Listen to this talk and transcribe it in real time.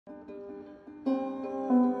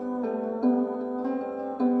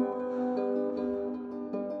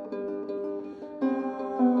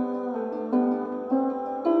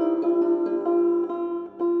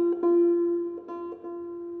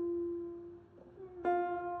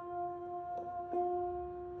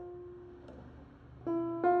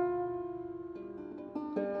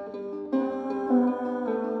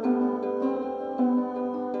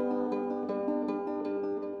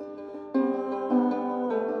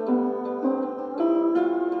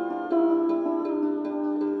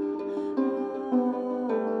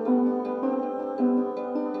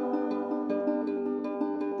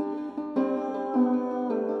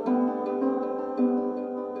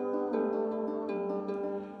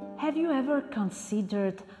have you ever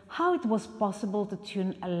considered how it was possible to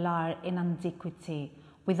tune a lyre in antiquity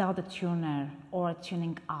without a tuner or a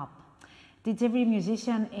tuning up? Did every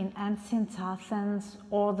musician in ancient Athens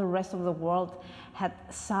or the rest of the world had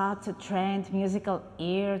such a trained musical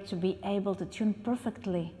ear to be able to tune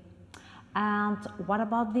perfectly? And what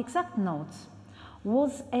about the exact notes?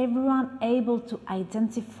 Was everyone able to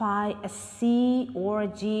identify a C or a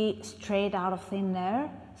G straight out of thin air?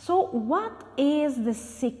 So what is the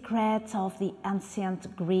secret of the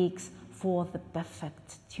ancient Greeks for the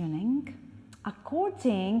perfect tuning?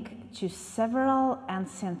 According to several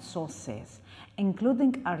ancient sources,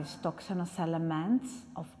 including Aristoxenus' Elements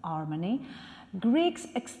of Harmony, Greeks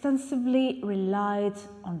extensively relied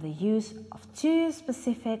on the use of two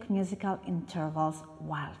specific musical intervals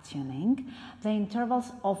while tuning, the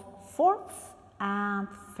intervals of fourths and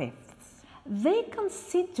fifths. They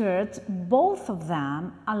considered both of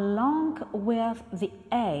them, along with the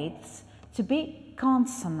eighths, to be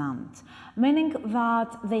consonant, meaning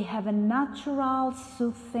that they have a natural,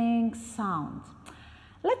 soothing sound.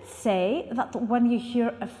 Let's say that when you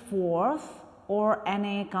hear a fourth or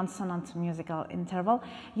any consonant musical interval,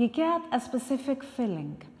 you get a specific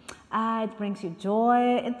feeling. It brings you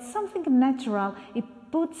joy, it's something natural, it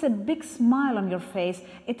puts a big smile on your face,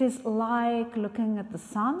 it is like looking at the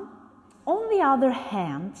sun. On the other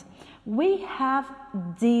hand, we have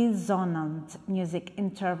dissonant music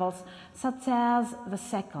intervals such as the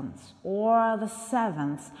seconds or the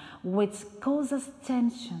sevenths, which cause us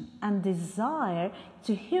tension and desire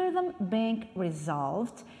to hear them being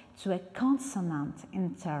resolved to a consonant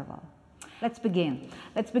interval. Let's begin.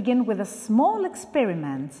 Let's begin with a small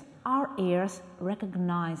experiment. Our ears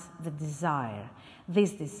recognize the desire,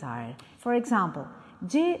 this desire. For example,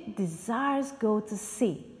 G desires go to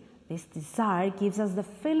C. This desire gives us the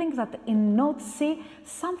feeling that in note C,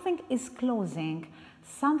 something is closing,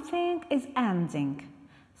 something is ending,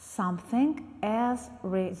 something is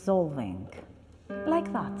resolving.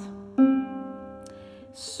 Like that.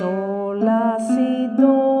 So, La, Si,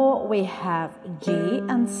 Do, we have G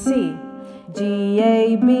and C. G,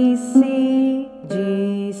 A, B, C,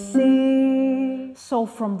 G, C. So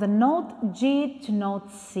from the note G to note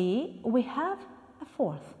C, we have a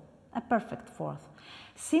fourth, a perfect fourth.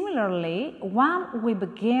 Similarly, when we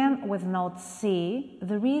begin with note C,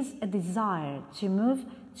 there is a desire to move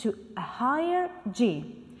to a higher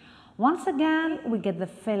G. Once again, we get the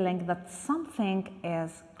feeling that something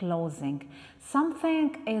is closing,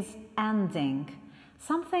 something is ending,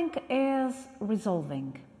 something is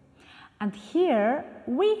resolving. And here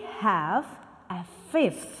we have a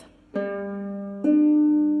fifth.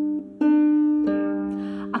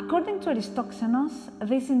 According to Aristoxenus,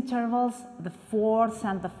 these intervals, the fourths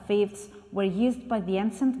and the fifths, were used by the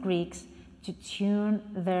ancient Greeks to tune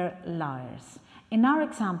their lyres. In our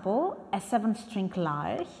example, a 7-string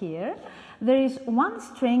lyre here, there is one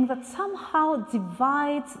string that somehow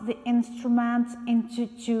divides the instrument into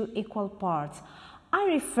two equal parts. I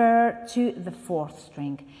refer to the fourth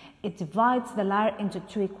string. It divides the lyre into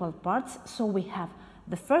two equal parts, so we have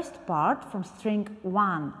the first part from string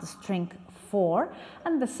 1 to string 4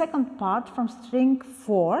 and the second part from string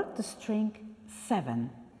 4 to string 7.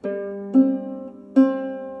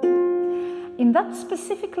 In that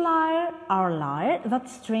specific lyre, our lyre, that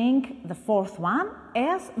string, the fourth one,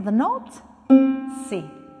 is the note C.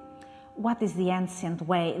 What is the ancient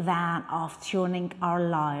way then of tuning our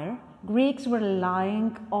lyre? Greeks were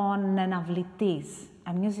relying on an avlitis,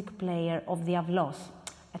 a music player of the avlos,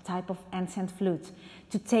 a type of ancient flute,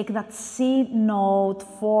 to take that C note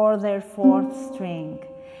for their fourth string.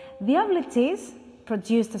 The avlitis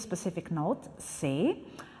produced a specific note, C,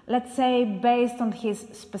 let's say based on his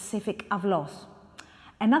specific avlos.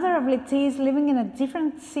 Another avlitis living in a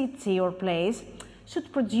different city or place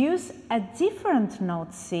should produce a different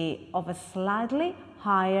note C of a slightly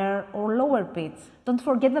higher or lower pitch. Don't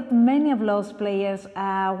forget that many avlos players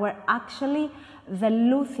were actually the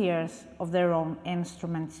luthiers of their own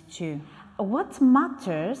instruments too. What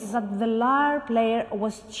matters is that the lyre player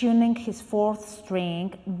was tuning his fourth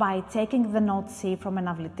string by taking the note C from an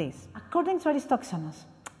avlitis. According to Aristoxenus,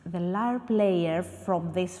 the lyre player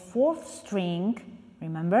from this fourth string,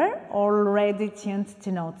 remember, already tuned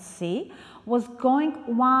to note C, was going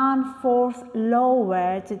 1/4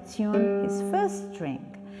 lower to tune his first string.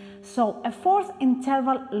 So a fourth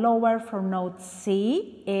interval lower for note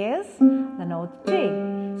C is the note G.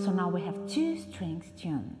 So now we have two strings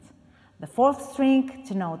tuned. The fourth string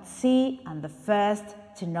to note C and the first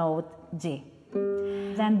to note G.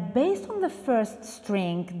 Then, based on the first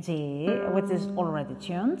string D, which is already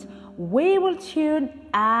tuned, we will tune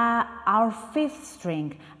our fifth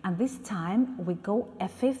string, and this time we go a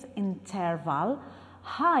fifth interval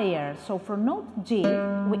higher. So from note G,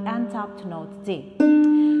 we end up to note D.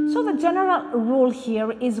 So the general rule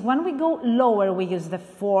here is when we go lower, we use the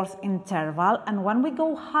fourth interval, and when we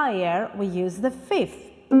go higher, we use the fifth.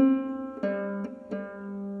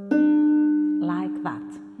 Like that.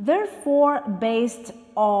 Therefore, based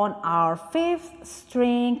on our fifth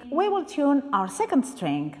string, we will tune our second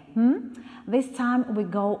string. This time we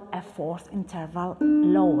go a fourth interval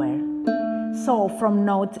lower. So from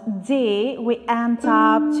note D, we end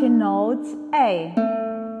up to note A.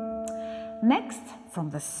 Next, from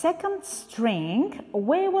the second string,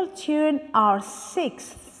 we will tune our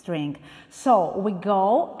sixth string. So we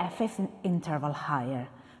go a fifth interval higher.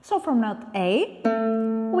 So from note A,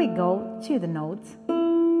 we go to the note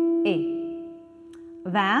E.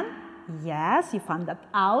 Then, yes, you found that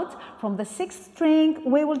out. From the sixth string,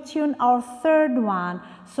 we will tune our third one.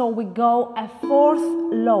 So we go a fourth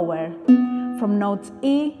lower. From note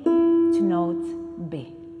E to note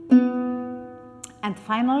B. And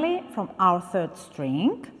finally, from our third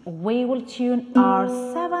string, we will tune our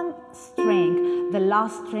seventh string, the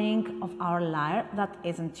last string of our lyre that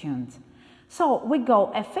isn't tuned. So we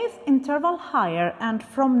go a fifth interval higher, and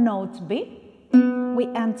from note B, we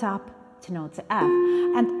end up to note F.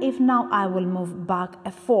 And if now I will move back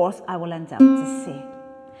a fourth, I will end up to C.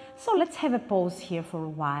 So let's have a pause here for a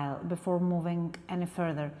while before moving any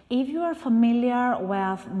further. If you are familiar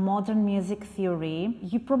with modern music theory,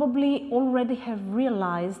 you probably already have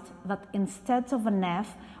realized that instead of an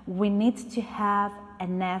F, we need to have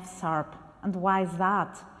an F sharp. And why is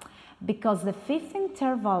that? Because the fifth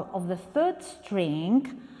interval of the third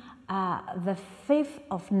string, the fifth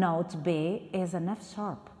of note B, is an F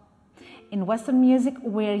sharp. In Western music,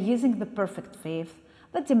 we're using the perfect fifth,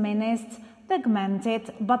 the diminished, the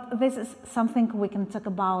augmented, but this is something we can talk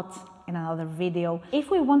about in another video. If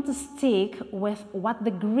we want to stick with what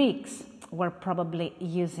the Greeks were probably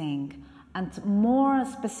using, and more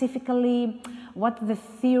specifically what the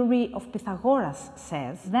theory of Pythagoras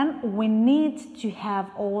says, then we need to have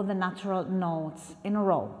all the natural notes in a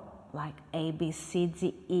row, like A, B, C,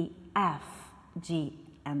 D, E, F, G,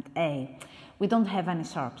 and A. We don't have any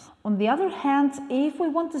sharps. On the other hand, if we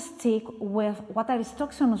want to stick with what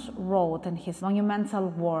Aristoxenus wrote in his monumental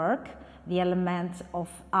work, The Elements of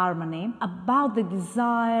Harmony, about the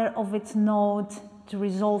desire of its note to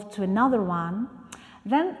resolve to another one,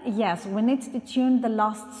 then yes, we need to tune the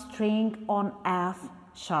last string on F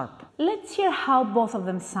sharp. Let's hear how both of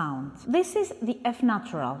them sound. This is the F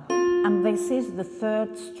natural, and this is the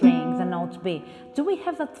third string, the note B. Do we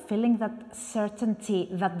have that feeling, that certainty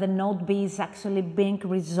that the note B is actually being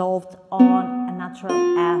resolved on a natural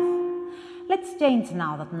F? Let's change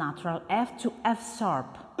now that natural F to F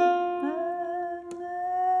sharp.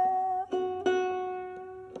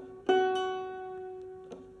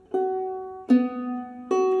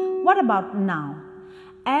 What about now?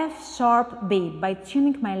 F sharp B. By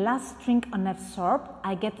tuning my last string on F sharp,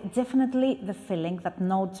 I get definitely the feeling that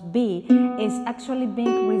note B is actually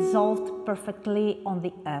being resolved perfectly on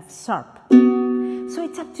the F sharp. So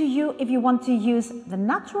it's up to you if you want to use the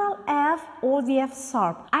natural F or the F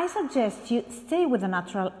sharp. I suggest you stay with the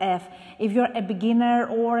natural F if you're a beginner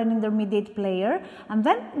or an intermediate player, and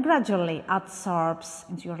then gradually add sharps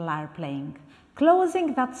into your lyre playing.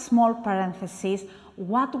 Closing that small parenthesis,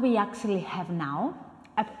 what we actually have now,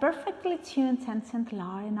 a perfectly tuned ancient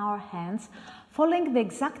lyre in our hands, following the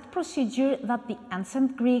exact procedure that the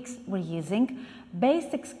ancient Greeks were using,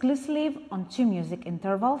 based exclusively on two music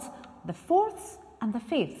intervals, the fourths and the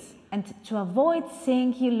fifths. And to avoid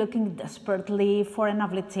seeing you looking desperately for an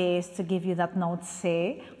abilities to give you that note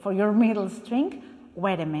C for your middle string,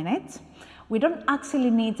 wait a minute. We don't actually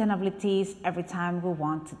need an abilities every time we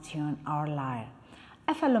want to tune our lyre.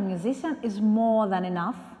 A fellow musician is more than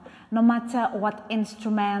enough. No matter what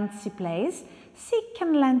instruments he plays, he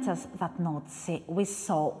can lend us that note C we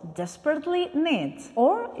so desperately need.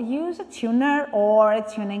 Or use a tuner or a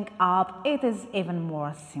tuning up. It is even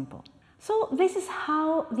more simple. So this is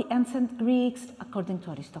how the ancient Greeks, according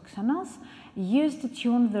to Aristoxenus, used to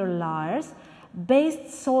tune their lyres, based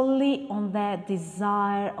solely on the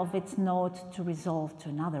desire of its note to resolve to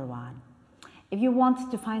another one. If you want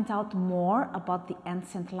to find out more about the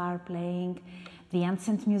ancient lyre playing, the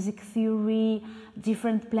ancient music theory,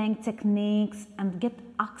 different playing techniques, and get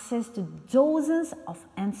access to dozens of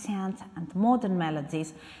ancient and modern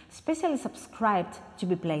melodies, specially subscribed to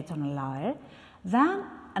be played on a lyre, then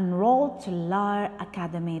enroll to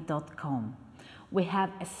lyreacademy.com. we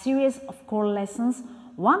have a series of core lessons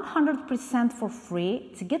 100% for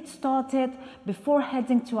free to get started before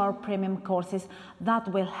heading to our premium courses that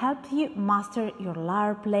will help you master your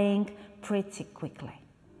lyre playing pretty quickly.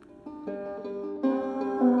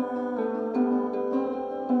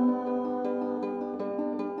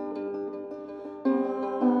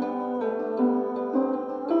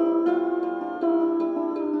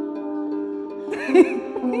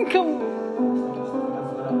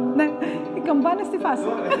 Η καμπάνα στη φάση.